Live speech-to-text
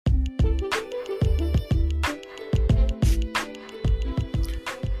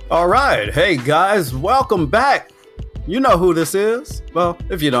All right. Hey, guys, welcome back. You know who this is. Well,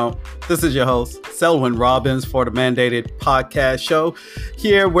 if you don't, this is your host, Selwyn Robbins, for the Mandated Podcast Show,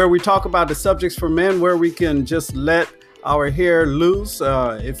 here where we talk about the subjects for men, where we can just let our hair loose,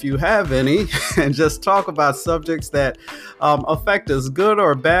 if you have any, and just talk about subjects that affect us, good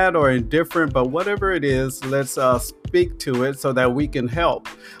or bad or indifferent. But whatever it is, let's speak to it so that we can help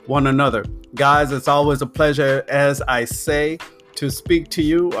one another. Guys, it's always a pleasure, as I say, to speak to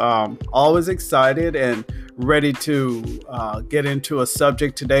you. Always excited and ready to get into a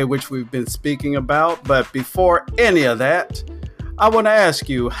subject today, which we've been speaking about. But before any of that, I want to ask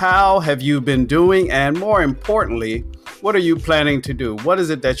you, how have you been doing? And more importantly, what are you planning to do? What is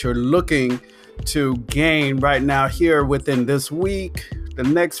it that you're looking to gain right now here within this week, the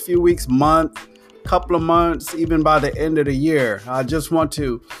next few weeks, month, couple of months, even by the end of the year? I just want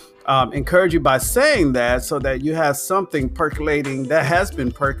to encourage you by saying that, so that you have something percolating that has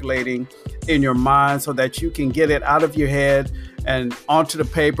been percolating in your mind, so that you can get it out of your head and onto the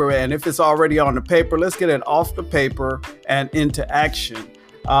paper. And if it's already on the paper, let's get it off the paper and into action.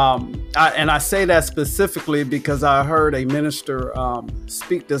 I say that specifically because I heard a minister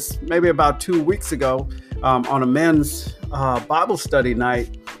speak this maybe about 2 weeks ago on a men's Bible study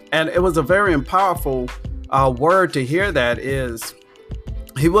night. And it was a very powerful word to hear. That is,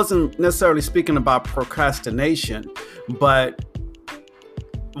 he wasn't necessarily speaking about procrastination, but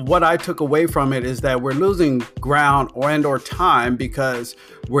what I took away from it is that we're losing ground or time because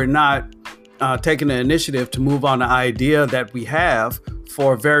we're not taking the initiative to move on the idea that we have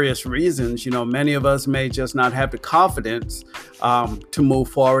for various reasons. You know, many of us may just not have the confidence to move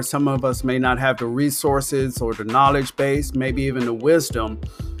forward. Some of us may not have the resources or the knowledge base, maybe even the wisdom.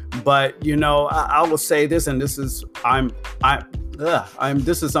 But, you know, I will say this, and this is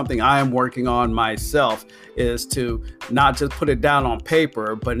this is something I am working on myself, is to not just put it down on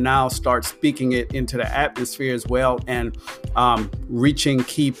paper, but now start speaking it into the atmosphere as well, and reaching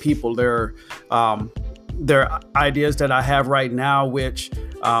key people. There are ideas that I have right now, which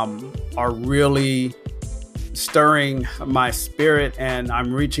are really stirring my spirit, and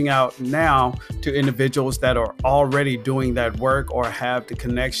I'm reaching out now to individuals that are already doing that work or have the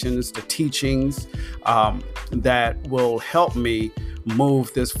connections, the teachings that will help me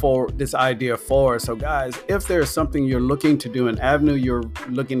move this idea forward. So guys, if there's something you're looking to do, an avenue you're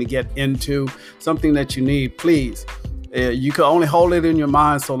looking to get into, something that you need, please, you can only hold it in your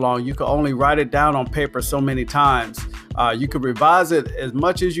mind so long. You can only write it down on paper so many times. You can revise it as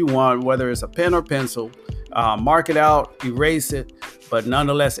much as you want, whether it's a pen or pencil. Mark it out, erase it, but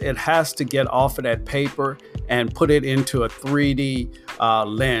nonetheless, it has to get off of that paper and put it into a 3D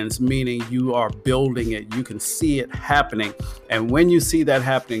lens, meaning you are building it. You can see it happening. And when you see that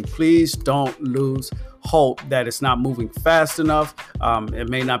happening, please don't lose hope that it's not moving fast enough. It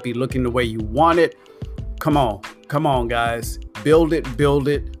may not be looking the way you want it. Come on, guys. Build it, build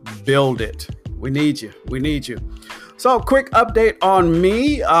it, build it. We need you. So, quick update on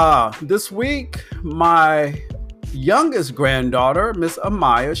me. This week, my youngest granddaughter, Miss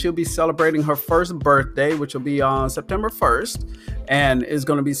Amaya, she'll be celebrating her first birthday, which will be on September 1st. And it's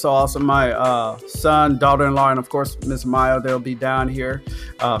going to be so awesome. My son, daughter-in-law, and of course, Miss Amaya, they'll be down here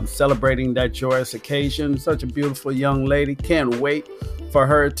celebrating that joyous occasion. Such a beautiful young lady. Can't wait for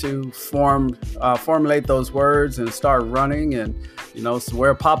her to formulate those words and start running, and, you know,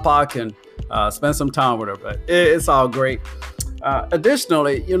 where Papa can spend some time with her. But it's all great.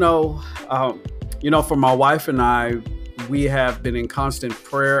 Additionally, for my wife and I, we have been in constant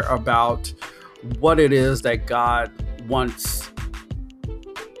prayer about what it is that God wants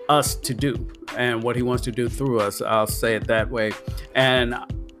us to do and what he wants to do through us. I'll say it that way. And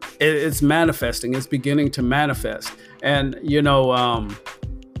it's manifesting. It's beginning to manifest. And,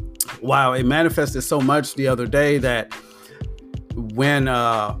 wow, it manifested so much the other day that when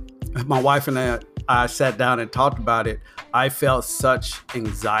my wife and I sat down and talked about it, I felt such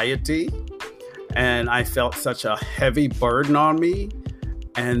anxiety and I felt such a heavy burden on me.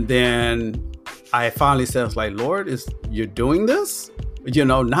 And then I finally said, like, Lord, you're doing this?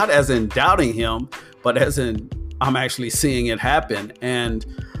 Not as in doubting him, but as in I'm actually seeing it happen. And,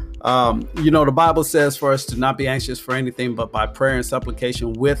 the Bible says for us to not be anxious for anything, but by prayer and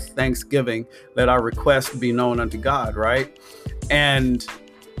supplication with thanksgiving, let our requests be known unto God, right? And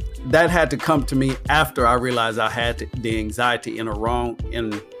that had to come to me after I realized I had the anxiety in a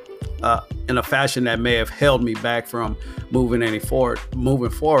fashion that may have held me back from moving forward.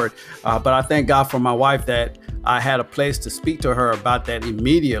 But I thank God for my wife that I had a place to speak to her about that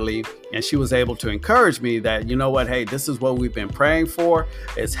immediately. And she was able to encourage me that, you know what, hey, this is what we've been praying for.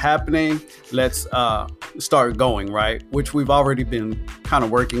 It's happening. Let's start going, right? Which we've already been kind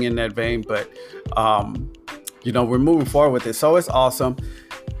of working in that vein. But, we're moving forward with it. So it's awesome.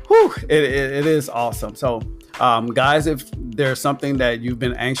 Whew, it is awesome. So, guys, if there's something that you've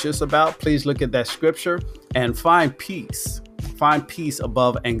been anxious about, please look at that scripture and find peace. Find peace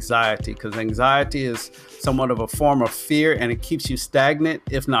above anxiety, because anxiety is somewhat of a form of fear, and it keeps you stagnant,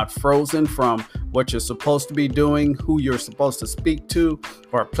 if not frozen, from what you're supposed to be doing, who you're supposed to speak to,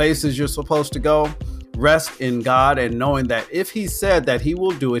 or places you're supposed to go. Rest in God and knowing that if he said that he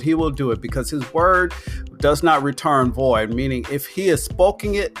will do it, he will do it, because his word does not return void, meaning if he has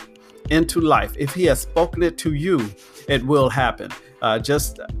spoken it into life, if he has spoken it to you, it will happen.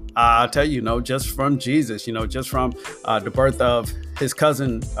 I'll tell you, just from Jesus, just from the birth of his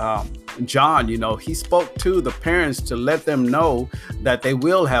cousin John, he spoke to the parents to let them know that they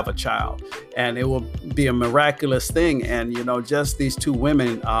will have a child and it will be a miraculous thing. And, just these two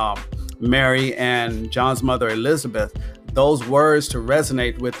women, Mary and John's mother, Elizabeth, those words to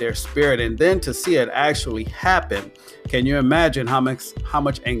resonate with their spirit and then to see it actually happen. Can you imagine how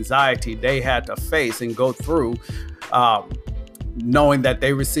much anxiety they had to face and go through, knowing that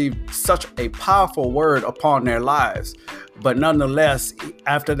they received such a powerful word upon their lives? But nonetheless,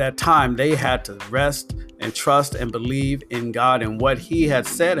 after that time, they had to rest and trust and believe in God, and what he had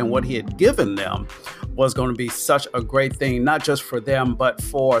said and what he had given them was going to be such a great thing, not just for them, but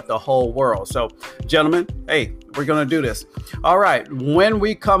for the whole world. So, gentlemen, hey, we're going to do this. All right. When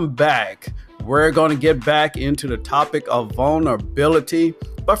we come back, we're going to get back into the topic of vulnerability,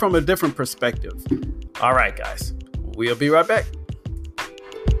 but from a different perspective. All right, guys, we'll be right back.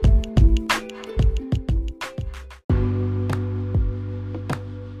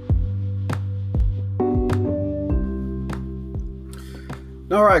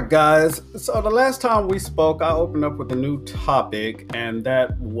 All right, guys. So the last time we spoke, I opened up with a new topic, and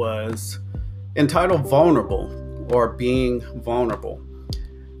that was entitled Vulnerable, or Being Vulnerable.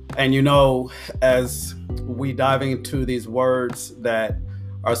 And as we dive into these words that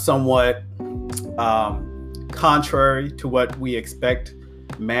are somewhat contrary to what we expect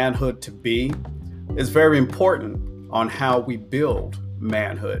manhood to be, it's very important on how we build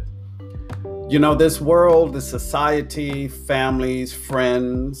manhood. This world, the society, families,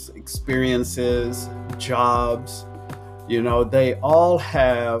 friends, experiences, jobs, they all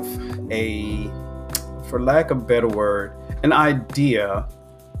have for lack of a better word, an idea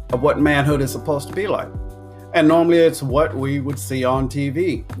of what manhood is supposed to be like. And normally it's what we would see on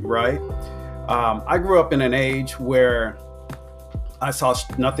TV, right? I grew up in an age where I saw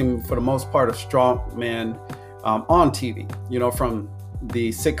nothing for the most part of strong men on TV, from the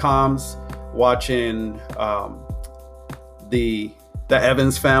sitcoms, watching the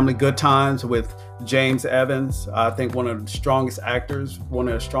Evans Family, Good Times with James Evans. I think one of the strongest actors, one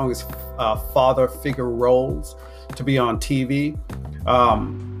of the strongest father figure roles to be on TV.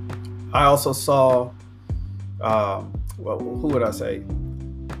 I also saw, who would I say?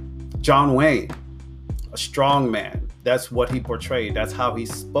 John Wayne, a strong man. That's what he portrayed. That's how he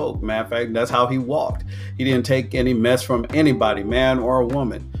spoke. Matter of fact, that's how he walked. He didn't take any mess from anybody, man or a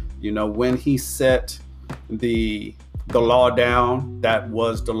woman. When he set the law down, that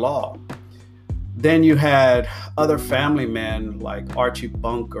was the law. Then you had other family men like Archie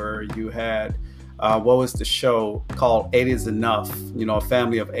Bunker. You had, what was the show called 8 is Enough? A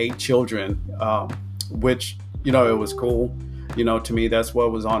family of 8 children, which, it was cool. To me, that's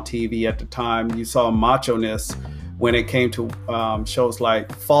what was on TV at the time. You saw macho-ness when it came to shows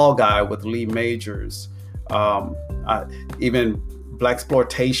like Fall Guy with Lee Majors, even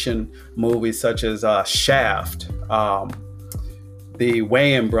blaxploitation movies such as Shaft, the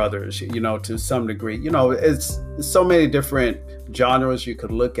Wayans brothers, to some degree. It's so many different genres you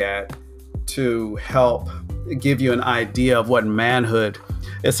could look at to help give you an idea of what manhood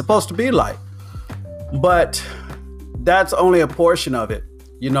is supposed to be like. But that's only a portion of it.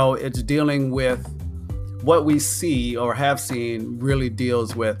 It's dealing with what we see or have seen really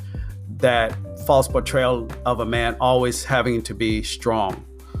deals with that false portrayal of a man always having to be strong,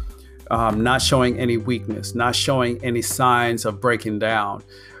 not showing any weakness, not showing any signs of breaking down.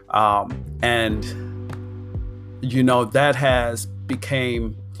 And that has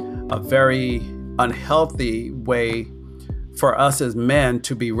become a very unhealthy way for us as men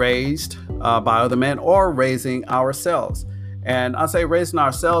to be raised by other men, or raising ourselves. And I say raising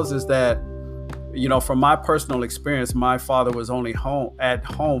ourselves is that, from my personal experience, my father was only at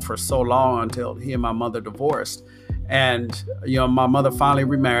home for so long until he and my mother divorced. And, my mother finally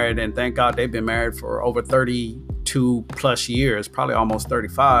remarried, and thank God they've been married for over 32 plus years, probably almost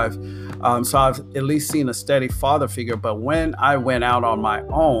 35. So I've at least seen a steady father figure. But when I went out on my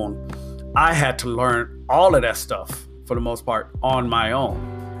own, I had to learn all of that stuff for the most part on my own,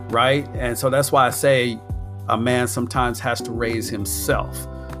 right? And so that's why I say a man sometimes has to raise himself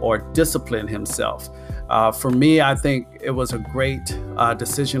or discipline himself. For me, I think it was a great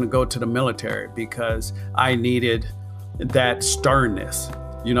decision to go to the military because I needed that sternness.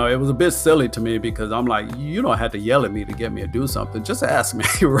 It was a bit silly to me because I'm like, you don't have to yell at me to get me to do something. Just ask me,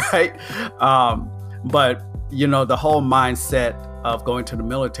 right? But, the whole mindset of going to the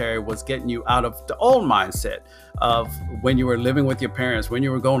military was getting you out of the old mindset of when you were living with your parents, when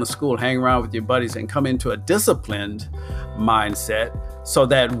you were going to school, hanging around with your buddies, and come into a disciplined mindset so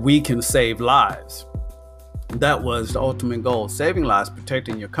that we can save lives. That was the ultimate goal, saving lives,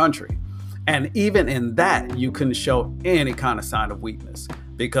 protecting your country. And even in that, you couldn't show any kind of sign of weakness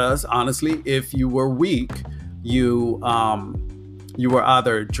because honestly, if you were weak, you were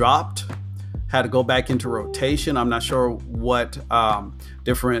either dropped, had to go back into rotation. I'm not sure what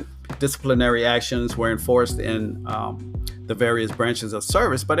different disciplinary actions were enforced in the various branches of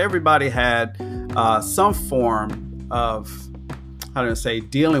service, but everybody had some form of,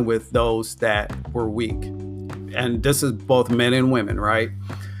 dealing with those that were weak. And this is both men and women, right?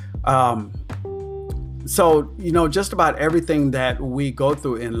 So, just about everything that we go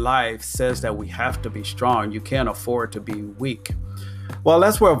through in life says that we have to be strong. You can't afford to be weak. Well,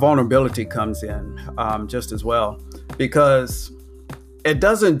 that's where vulnerability comes in just as well, because it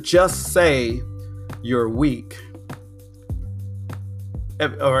doesn't just say you're weak,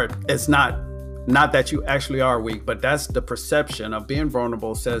 or it's not that you actually are weak, but that's the perception of being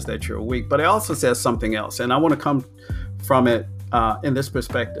vulnerable says that you're weak. But it also says something else. And I want to come from it in this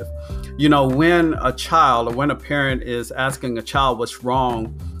perspective. When a child or when a parent is asking a child what's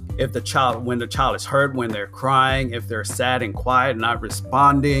wrong, when the child is hurt, when they're crying, if they're sad and quiet, not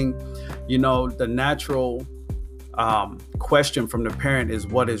responding, the natural question from the parent is,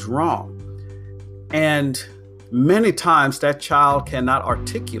 what is wrong? And many times that child cannot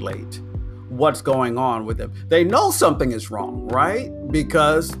articulate what's going on with them. They know something is wrong, right?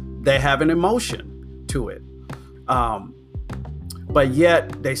 Because they have an emotion to it. But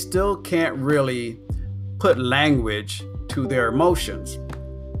yet they still can't really put language to their emotions.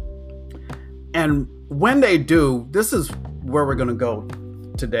 And when they do, this is where we're going to go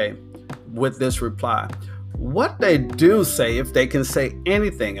today with this reply. What they do say, if they can say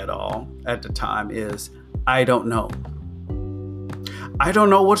anything at all at the time, is, I don't know. I don't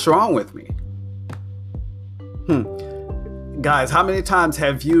know what's wrong with me. Guys, how many times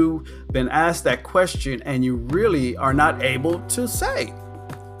have you been asked that question and you really are not able to say?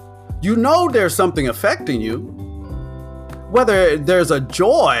 There's something affecting you. Whether there's a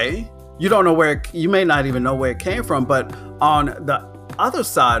joy, you don't know you may not even know where it came from. But on the other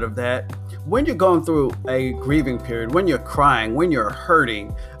side of that, when you're going through a grieving period, when you're crying, when you're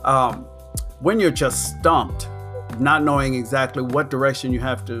hurting, when you're just stumped, not knowing exactly what direction you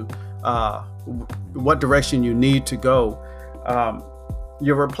have to what direction you need to go,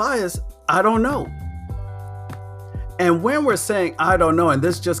 your reply is, I don't know. And when we're saying, I don't know, and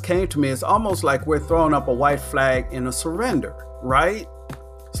this just came to me, it's almost like we're throwing up a white flag in a surrender, right?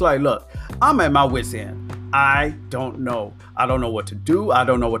 It's like, look, I'm at my wit's end. I don't know. I don't know what to do. I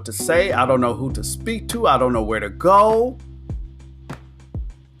don't know what to say. I don't know who to speak to. I don't know where to go.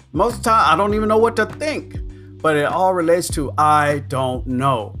 Most of the time, I don't even know what to think. But it all relates to, I don't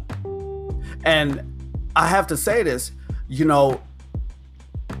know. And I have to say this,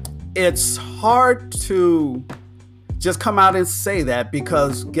 it's hard to just come out and say that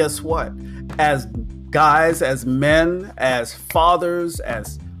because guess what? As guys, as men, as fathers,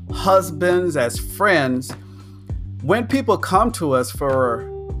 as husbands, as friends, when people come to us for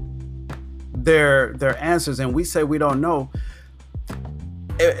their answers and we say we don't know,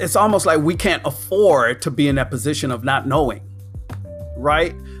 it's almost like we can't afford to be in that position of not knowing,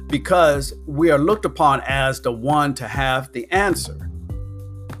 right? Because we are looked upon as the one to have the answer.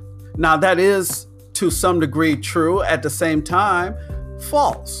 Now, that is to some degree true, at the same time,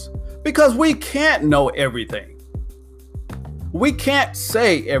 false, because we can't know everything. We can't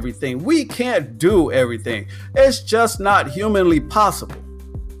say everything. We can't do everything. It's just not humanly possible.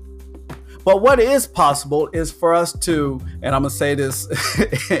 But what is possible is for us to, and I'm going to say this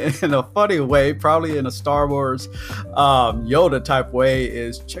in a funny way, probably in a Star Wars Yoda type way,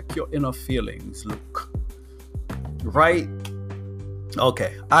 is check your inner feelings, Luke. Right?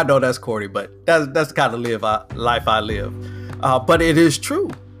 Okay, I know that's corny, but that's the kind of life I live. But it is true.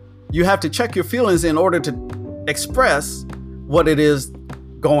 You have to check your feelings in order to express what it is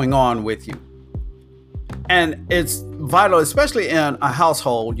going on with you. And it's vital, especially in a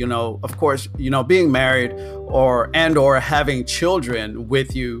household, of course, being married or having children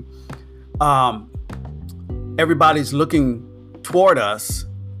with you. Everybody's looking toward us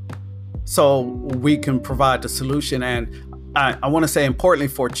so we can provide the solution. And I want to say, importantly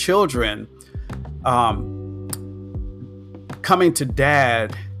for children, coming to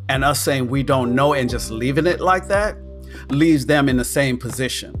dad and us saying we don't know and just leaving it like that leaves them in the same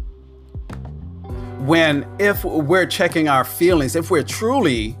position. If we're checking our feelings, if we're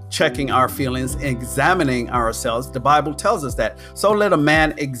truly checking our feelings, examining ourselves, the Bible tells us that. So let a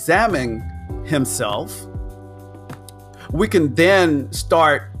man examine himself. We can then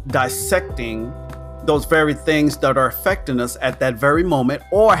start dissecting those very things that are affecting us at that very moment,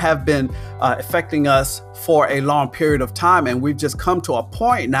 or have been affecting us for a long period of time. And we've just come to a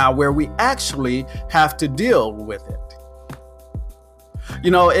point now where we actually have to deal with it.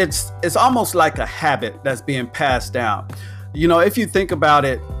 It's almost like a habit that's being passed down. If you think about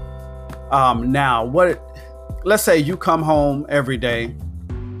it now, let's say you come home every day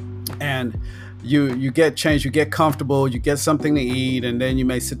and you get changed, you get comfortable, you get something to eat, and then you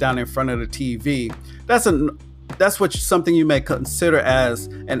may sit down in front of the TV. That's something you may consider as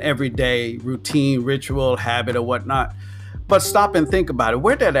an everyday routine, ritual, habit, or whatnot. But stop and think about it.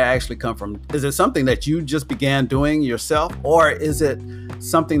 Where did that actually come from? Is it something that you just began doing yourself, or is it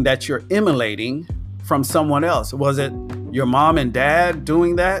something that you're emulating from someone else? Was it your mom and dad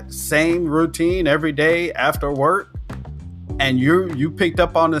doing that same routine every day after work, and you picked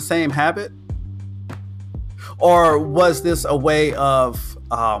up on the same habit? Or was this a way of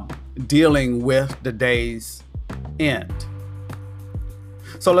dealing with the day's end?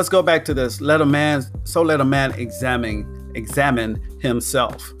 So let's go back to this. Let a man examine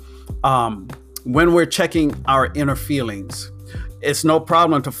himself. When we're checking our inner feelings, it's no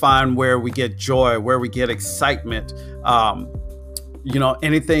problem to find where we get joy, where we get excitement,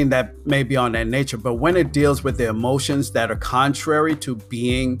 anything that may be on that nature. But when it deals with the emotions that are contrary to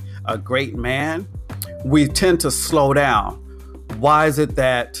being a great man, we tend to slow down. Why is it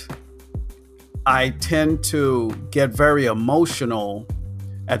that I tend to get very emotional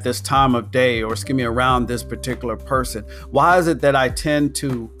at this time of day, or around this particular person? Why is it that I tend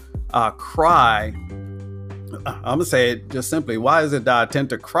to cry? I'm gonna say it just simply. Why is it that I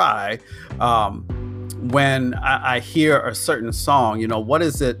tend to cry when I hear a certain song? What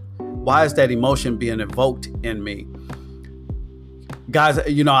is it? Why is that emotion being evoked in me? Guys,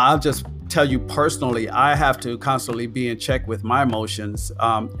 I'll just tell you personally, I have to constantly be in check with my emotions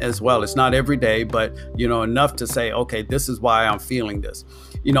as well. It's not every day, but enough to say, okay, this is why I'm feeling this.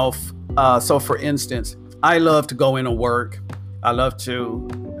 So for instance, I love to go into work. I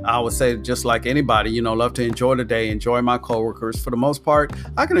would say, just like anybody, love to enjoy the day, enjoy my coworkers. For the most part,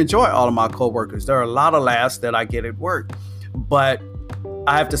 I can enjoy all of my coworkers. There are a lot of laughs that I get at work, but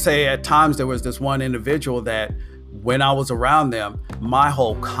I have to say, at times there was this one individual that when I was around them, my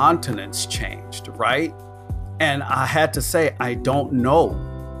whole countenance changed, right? And I had to say, I don't know.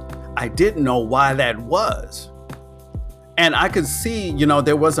 I didn't know why that was. And I could see,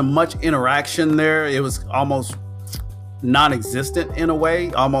 there wasn't much interaction there. It was almost non-existent in a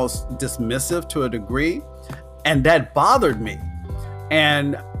way, almost dismissive to a degree. And that bothered me.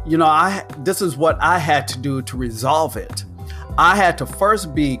 And, this is what I had to do to resolve it. I had to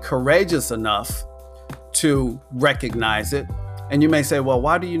first be courageous enough to recognize it. And you may say, well,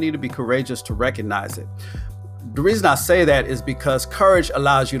 why do you need to be courageous to recognize it? The reason I say that is because courage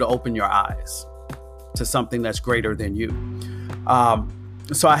allows you to open your eyes to something that's greater than you.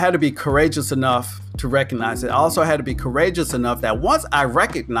 So I had to be courageous enough to recognize it. I also had to be courageous enough that once I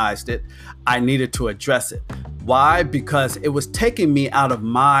recognized it, I needed to address it. Why? Because it was taking me out of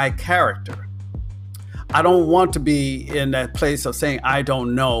my character. I don't want to be in that place of saying I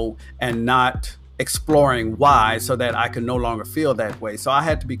don't know and not exploring why, so that I could no longer feel that way. So I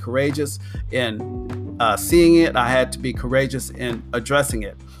had to be courageous in seeing it. I had to be courageous in addressing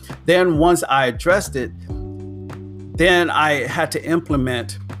it. Then once I addressed it, then I had to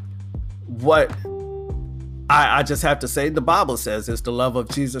implement what I just have to say the Bible says is the love of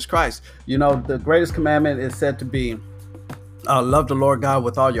Jesus Christ. The greatest commandment is said to be love the Lord God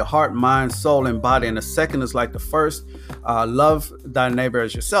with all your heart, mind, soul, and body. And the second is like the first, love thy neighbor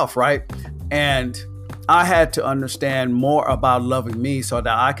as yourself, right? And I had to understand more about loving me so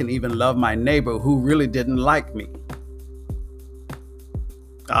that I can even love my neighbor who really didn't like me.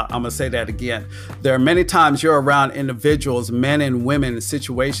 I'm going to say that again. There are many times you're around individuals, men and women, in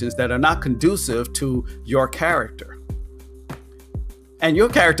situations that are not conducive to your character. And your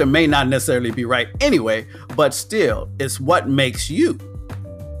character may not necessarily be right anyway, but still, it's what makes you.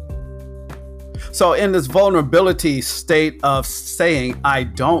 So in this vulnerability state of saying, I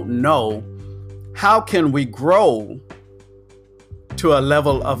don't know, how can we grow to a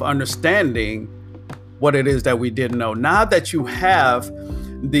level of understanding what it is that we didn't know? Now that you have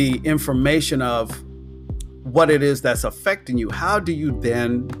the information of what it is that's affecting you, how do you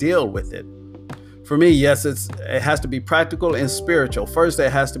then deal with it? For me, yes, it has to be practical and spiritual. First,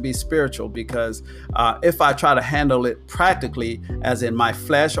 it has to be spiritual because if I try to handle it practically, as in my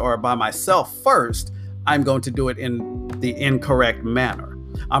flesh or by myself first, I'm going to do it in the incorrect manner.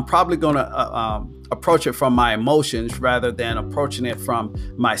 I'm probably going to approach it from my emotions rather than approaching it from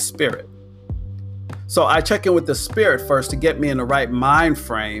my spirit. So I check in with the spirit first to get me in the right mind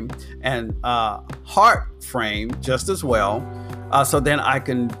frame and heart frame just as well. So then I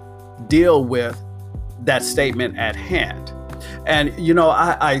can deal with that statement at hand. And, you know,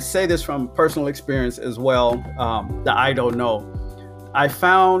 I say this from personal experience as well, that I don't know. I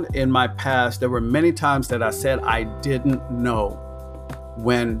found in my past, there were many times that I said I didn't know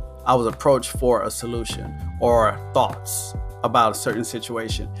when I was approached for a solution or thoughts about a certain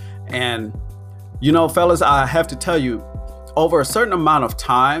situation. And, you know, fellas, I have to tell you, over a certain amount of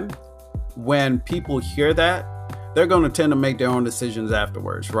time, when people hear that, they're going to tend to make their own decisions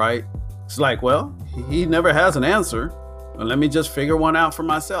afterwards, right? It's like, well, he never has an answer. Well, let me just figure one out for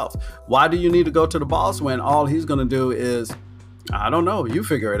myself. Why do you need to go to the boss when all he's going to do is, I don't know, you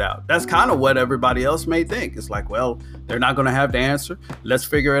figure it out? That's kind of what everybody else may think. It's like, well, they're not going to have the answer. Let's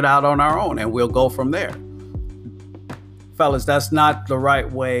figure it out on our own and we'll go from there. Fellas, that's not the right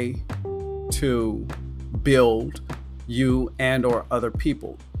way to build you and or other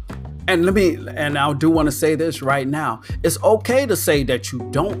people. And I do want to say this right now. It's okay to say that you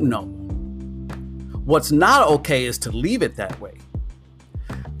don't know. What's not okay is to leave it that way.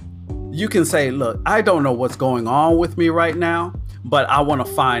 You can say, look, I don't know what's going on with me right now, but I want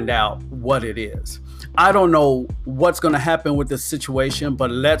to find out what it is. I don't know what's going to happen with this situation,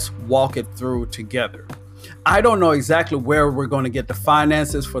 but let's walk it through together. I don't know exactly where we're going to get the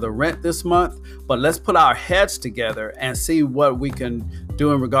finances for the rent this month, but let's put our heads together and see what we can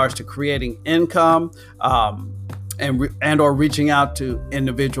do in regards to creating income and or reaching out to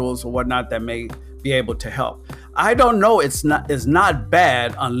individuals or whatnot that may be able to help. I don't know. It's not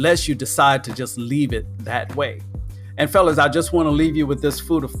bad unless you decide to just leave it that way. And fellas, I just want to leave you with this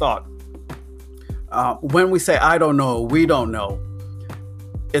food of thought. When we say, I don't know, we don't know,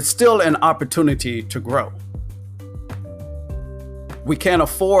 it's still an opportunity to grow. We can't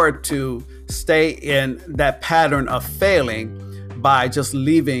afford to stay in that pattern of failing by just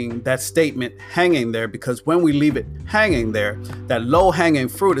leaving that statement hanging there, because when we leave it hanging there, that low hanging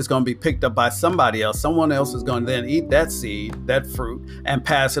fruit is going to be picked up by somebody else. Someone else is going to then eat that seed, that fruit, and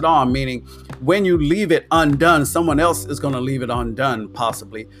pass it on. Meaning when you leave it undone, someone else is going to leave it undone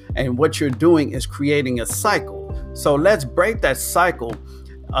possibly. And what you're doing is creating a cycle. So let's break that cycle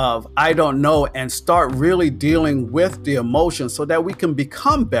of I don't know and start really dealing with the emotions so that we can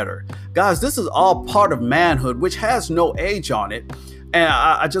become better. Guys, this is all part of manhood, which has no age on it. And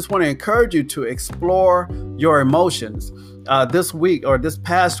I just want to encourage you to explore your emotions. This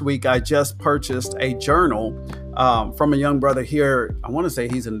past week, I just purchased a journal from a young brother here. I want to say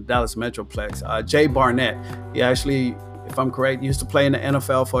he's in the Dallas Metroplex, Jay Barnett. He actually, if I'm correct, used to play in the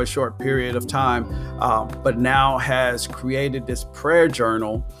NFL for a short period of time, but now has created this prayer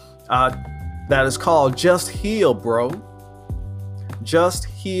journal that is called Just Heal, Bro. Just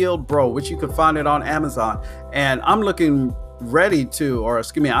Heal, Bro, which you can find it on Amazon. And I'm ready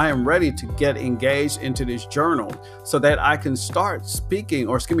to get engaged into this journal so that I can start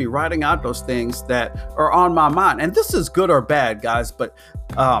writing out those things that are on my mind. And this is good or bad, guys, but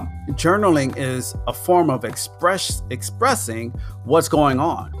journaling is a form of expressing what's going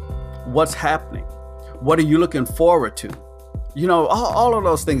on, what's happening, what are you looking forward to? You know, all of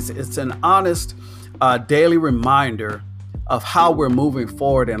those things. It's an honest daily reminder of how we're moving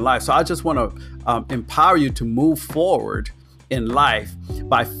forward in life. So I just want to empower you to move forward in life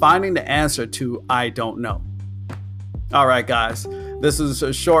by finding the answer to I don't know. All right, guys, this is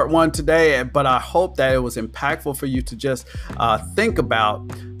a short one today, but I hope that it was impactful for you to just think about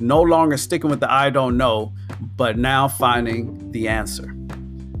no longer sticking with the I don't know, but now finding the answer.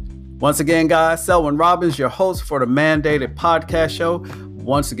 Once again, guys, Selwyn Robbins, your host for the Mandated Podcast Show.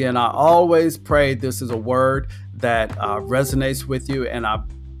 Once again, I always pray this is a word that resonates with you, and I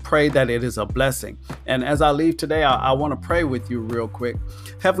pray that it is a blessing. And as I leave today, I want to pray with you real quick.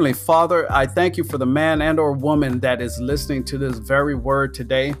 Heavenly Father, I thank you for the man and or woman that is listening to this very word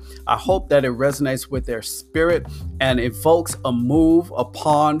today. I hope that it resonates with their spirit and evokes a move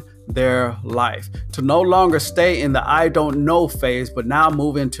upon their life, to no longer stay in the I don't know phase, but now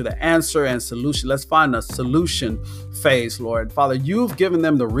move into the answer and solution. Let's find a solution phase, Lord. Father, you've given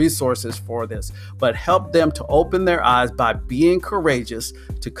them the resources for this, but help them to open their eyes by being courageous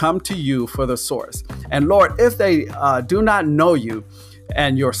to come to you for the source. And Lord, if they do not know you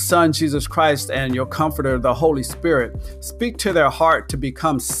and your Son, Jesus Christ, and your Comforter, the Holy Spirit, speak to their heart to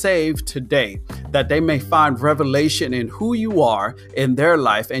become saved today, that they may find revelation in who you are in their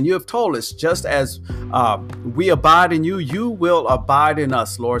life. And you have told us, just as we abide in you, you will abide in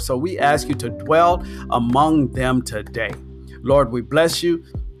us, Lord. So we ask you to dwell among them today. Lord, we bless you.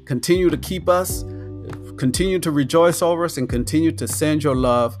 Continue to keep us, continue to rejoice over us, and continue to send your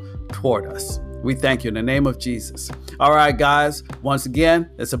love toward us. We thank you in the name of Jesus. All right, guys, once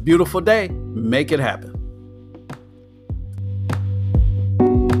again, it's a beautiful day. Make it happen.